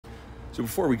So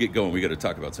before we get going, we got to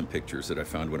talk about some pictures that I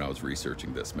found when I was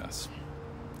researching this mess.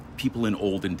 People in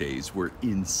olden days were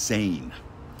insane.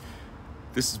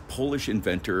 This is Polish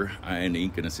inventor, I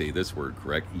ain't gonna say this word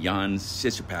correct, Jan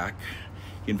Szypak.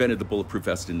 He invented the bulletproof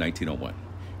vest in 1901.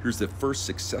 Here's the first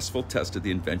successful test of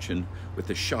the invention with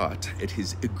a shot at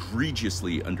his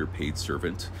egregiously underpaid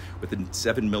servant with a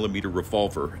 7mm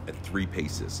revolver at 3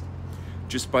 paces.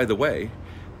 Just by the way,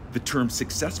 the term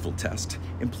successful test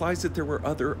implies that there were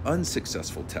other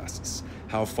unsuccessful tests.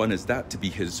 How fun is that to be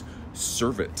his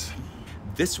servant?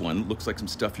 This one looks like some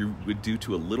stuff you would do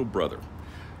to a little brother.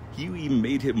 You even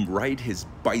made him ride his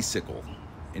bicycle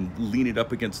and lean it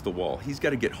up against the wall. He's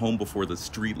got to get home before the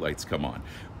street lights come on.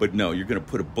 But no, you're going to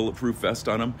put a bulletproof vest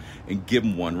on him and give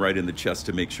him one right in the chest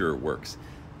to make sure it works.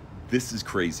 This is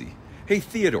crazy. Hey,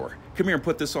 Theodore, come here and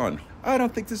put this on. I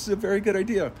don't think this is a very good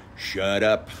idea. Shut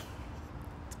up.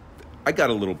 I got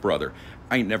a little brother.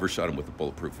 I ain't never shot him with a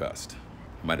bulletproof vest.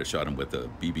 Might have shot him with a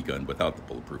BB gun without the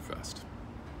bulletproof vest.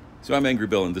 So I'm Angry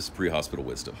Bill, and this is pre-hospital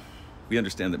wisdom. We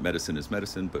understand that medicine is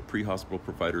medicine, but pre-hospital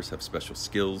providers have special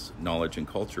skills, knowledge, and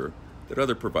culture that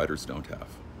other providers don't have.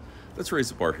 Let's raise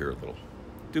the bar here a little.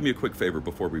 Do me a quick favor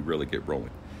before we really get rolling.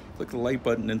 Click the like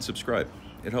button and subscribe.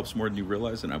 It helps more than you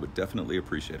realize, and I would definitely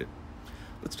appreciate it.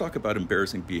 Let's talk about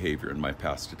embarrassing behavior in my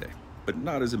past today, but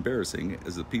not as embarrassing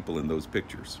as the people in those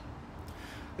pictures.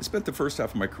 I spent the first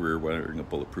half of my career wearing a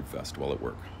bulletproof vest while at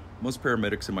work. Most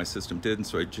paramedics in my system didn't,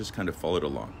 so I just kind of followed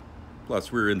along.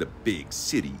 Plus, we were in the big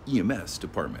city EMS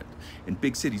department, and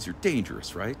big cities are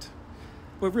dangerous, right?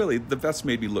 But really, the vest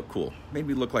made me look cool, made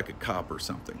me look like a cop or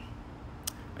something.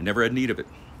 I never had need of it.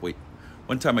 Wait,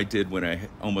 one time I did when I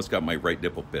almost got my right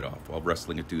nipple bit off while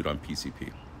wrestling a dude on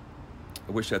PCP.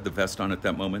 I wish I had the vest on at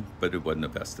that moment, but it wasn't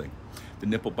the best thing. The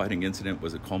nipple biting incident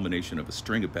was a culmination of a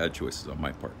string of bad choices on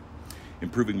my part.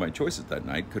 Improving my choices that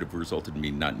night could have resulted in me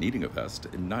not needing a vest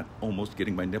and not almost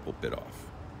getting my nipple bit off.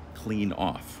 Clean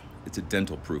off. It's a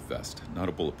dental-proof vest, not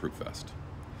a bulletproof vest.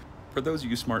 For those of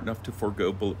you smart enough to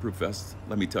forego bulletproof vests,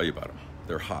 let me tell you about them.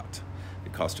 They're hot. They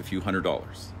cost a few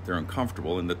 $100s. They're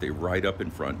uncomfortable in that they ride up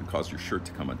in front and cause your shirt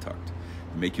to come untucked.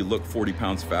 They make you look 40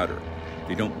 pounds fatter.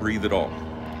 They don't breathe at all.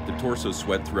 The torso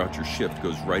sweat throughout your shift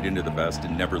goes right into the vest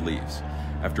and never leaves.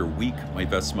 After a week, my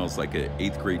vest smells like an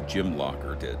 8th grade gym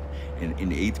locker did. And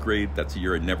in 8th grade, that's the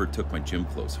year I never took my gym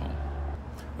clothes home.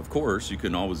 Of course, you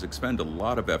can always expend a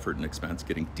lot of effort and expense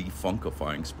getting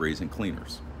defunkifying sprays and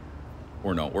cleaners,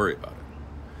 or not worry about it.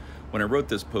 When I wrote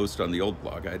this post on the old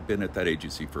blog, I had been at that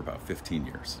agency for about 15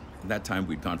 years. In that time,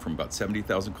 we'd gone from about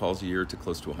 70,000 calls a year to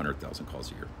close to 100,000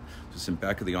 calls a year. So some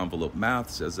back of the envelope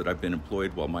math says that I've been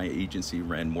employed while my agency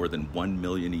ran more than 1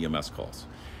 million EMS calls.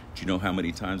 Do you know how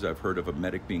many times I've heard of a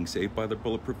medic being saved by the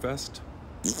bulletproof vest?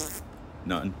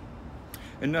 None.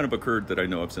 And none have occurred that I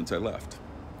know of since I left.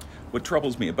 What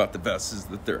troubles me about the vests is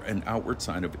that they're an outward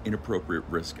sign of inappropriate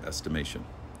risk estimation.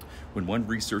 When one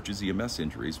researches EMS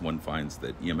injuries, one finds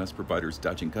that EMS providers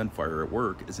dodging gunfire at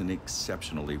work is an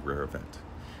exceptionally rare event,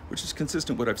 which is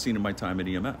consistent with what I've seen in my time in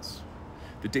EMS.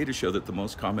 The data show that the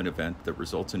most common event that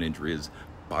results in injury is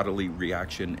bodily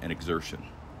reaction and exertion.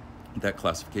 That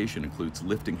classification includes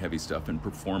lifting heavy stuff and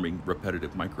performing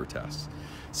repetitive microtasks.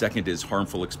 Second is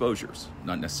harmful exposures,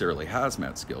 not necessarily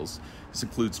hazmat skills. This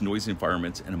includes noisy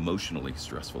environments and emotionally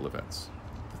stressful events.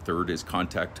 The third is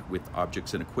contact with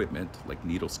objects and equipment like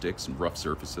needle sticks and rough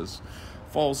surfaces.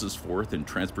 Falls is fourth, and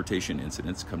transportation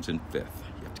incidents comes in fifth.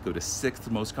 You have to go to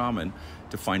sixth most common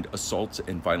to find assaults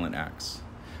and violent acts.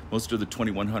 Most of the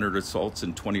 2,100 assaults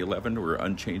in 2011 were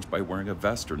unchanged by wearing a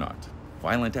vest or not.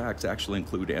 Violent acts actually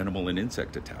include animal and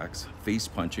insect attacks, face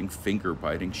punching, finger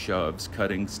biting, shoves,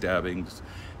 cutting, stabbings,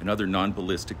 and other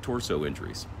non-ballistic torso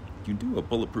injuries. You knew a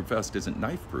bulletproof vest isn't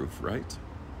knife-proof, right?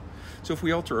 So if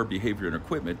we alter our behavior and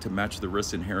equipment to match the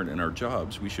risks inherent in our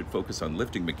jobs, we should focus on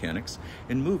lifting mechanics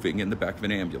and moving in the back of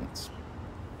an ambulance.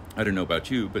 I don't know about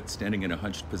you, but standing in a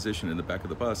hunched position in the back of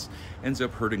the bus ends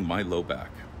up hurting my low back.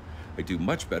 I do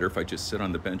much better if I just sit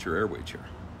on the bench or airway chair.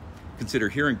 Consider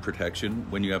hearing protection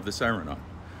when you have the siren on.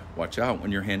 Watch out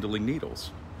when you're handling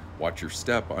needles. Watch your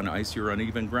step on icy or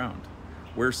uneven ground.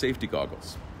 Wear safety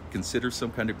goggles. Consider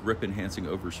some kind of grip-enhancing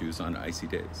overshoes on icy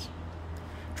days.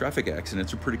 Traffic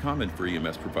accidents are pretty common for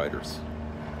EMS providers.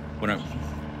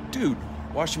 Dude,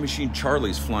 washing machine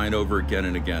Charlie's flying over again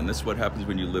and again. This is what happens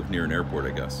when you live near an airport,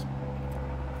 I guess.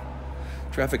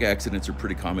 Traffic accidents are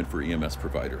pretty common for EMS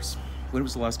providers. When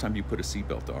was the last time you put a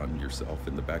seatbelt on yourself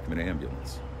in the back of an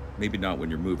ambulance? Maybe not when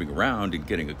you're moving around and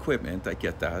getting equipment, I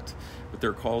get that. But there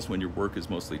are calls when your work is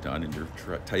mostly done and you're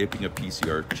typing a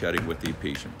PCR, chatting with the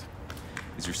patient.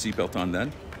 Is your seatbelt on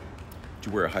then? Do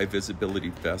you wear a high visibility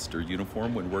vest or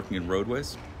uniform when working in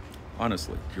roadways?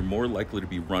 Honestly, you're more likely to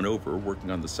be run over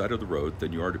working on the side of the road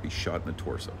than you are to be shot in the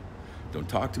torso. Don't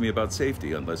talk to me about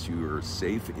safety unless you are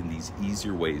safe in these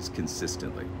easier ways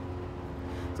consistently.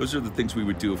 Those are the things we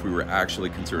would do if we were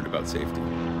actually concerned about safety.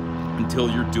 Until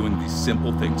you're doing these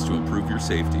simple things to improve your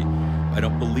safety, I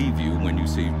don't believe you when you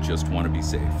say you just want to be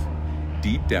safe.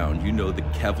 Deep down, you know the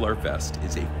Kevlar vest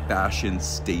is a fashion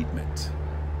statement.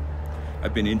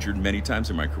 I've been injured many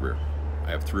times in my career. I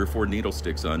have 3 or 4 needle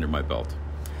sticks under my belt.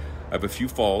 I have a few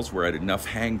falls where I had enough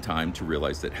hang time to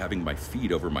realize that having my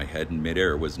feet over my head in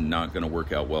midair was not going to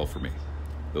work out well for me.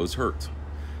 Those hurt.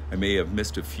 I may have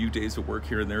missed a few days of work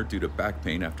here and there due to back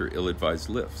pain after ill-advised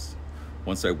lifts.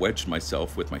 Once I wedged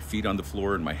myself with my feet on the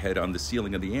floor and my head on the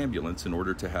ceiling of the ambulance in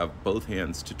order to have both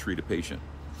hands to treat a patient.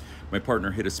 My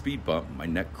partner hit a speed bump, my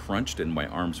neck crunched, and my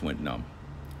arms went numb.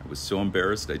 I was so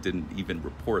embarrassed I didn't even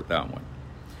report that one.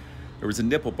 There was a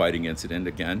nipple biting incident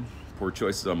again, poor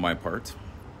choices on my part.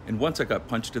 And once I got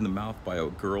punched in the mouth by a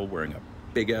girl wearing a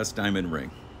big-ass diamond ring.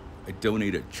 I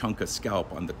donate a chunk of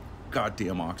scalp on the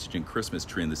goddamn oxygen Christmas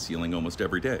tree in the ceiling almost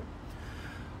every day.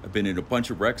 I've been in a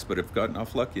bunch of wrecks, but have gotten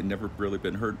off lucky and never really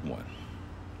been hurt in one.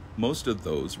 Most of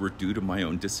those were due to my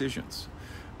own decisions.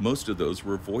 Most of those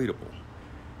were avoidable.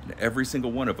 And every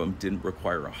single one of them didn't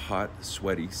require a hot,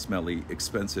 sweaty, smelly,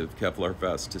 expensive Kevlar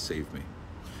vest to save me.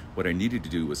 What I needed to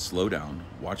do was slow down,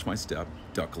 watch my step,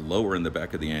 duck lower in the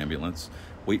back of the ambulance,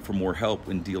 wait for more help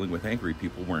when dealing with angry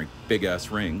people wearing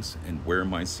big-ass rings, and wear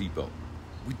my seatbelt.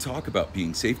 We talk about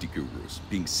being safety gurus,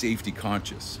 being safety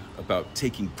conscious, about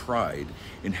taking pride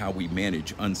in how we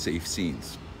manage unsafe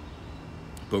scenes.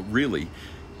 But really,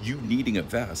 you needing a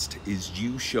vest is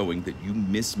you showing that you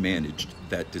mismanaged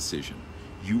that decision.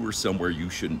 You were somewhere you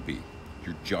shouldn't be.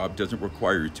 Your job doesn't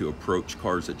require you to approach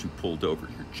cars that you pulled over.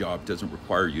 Your job doesn't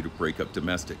require you to break up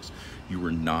domestics. You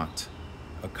are not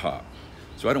a cop.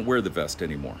 So I don't wear the vest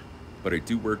anymore, but I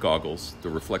do wear goggles, the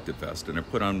reflective vest, and I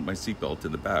put on my seatbelt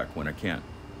in the back when I can.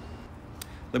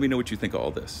 Let me know what you think of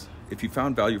all this. If you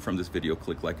found value from this video,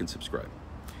 click like and subscribe.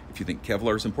 If you think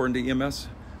Kevlar is important to EMS,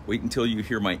 wait until you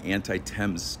hear my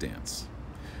anti-TEMS stance.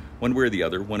 One way or the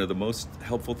other, one of the most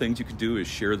helpful things you can do is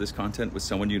share this content with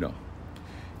someone you know.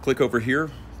 Click over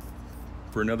here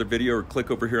for another video, or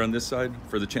click over here on this side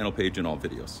for the channel page and all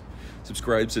videos.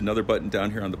 Subscribe's another button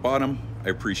down here on the bottom. I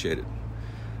appreciate it.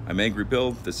 I'm Angry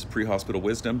Bill, this is Pre-Hospital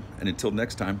Wisdom, and until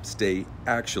next time, stay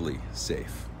actually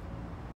safe.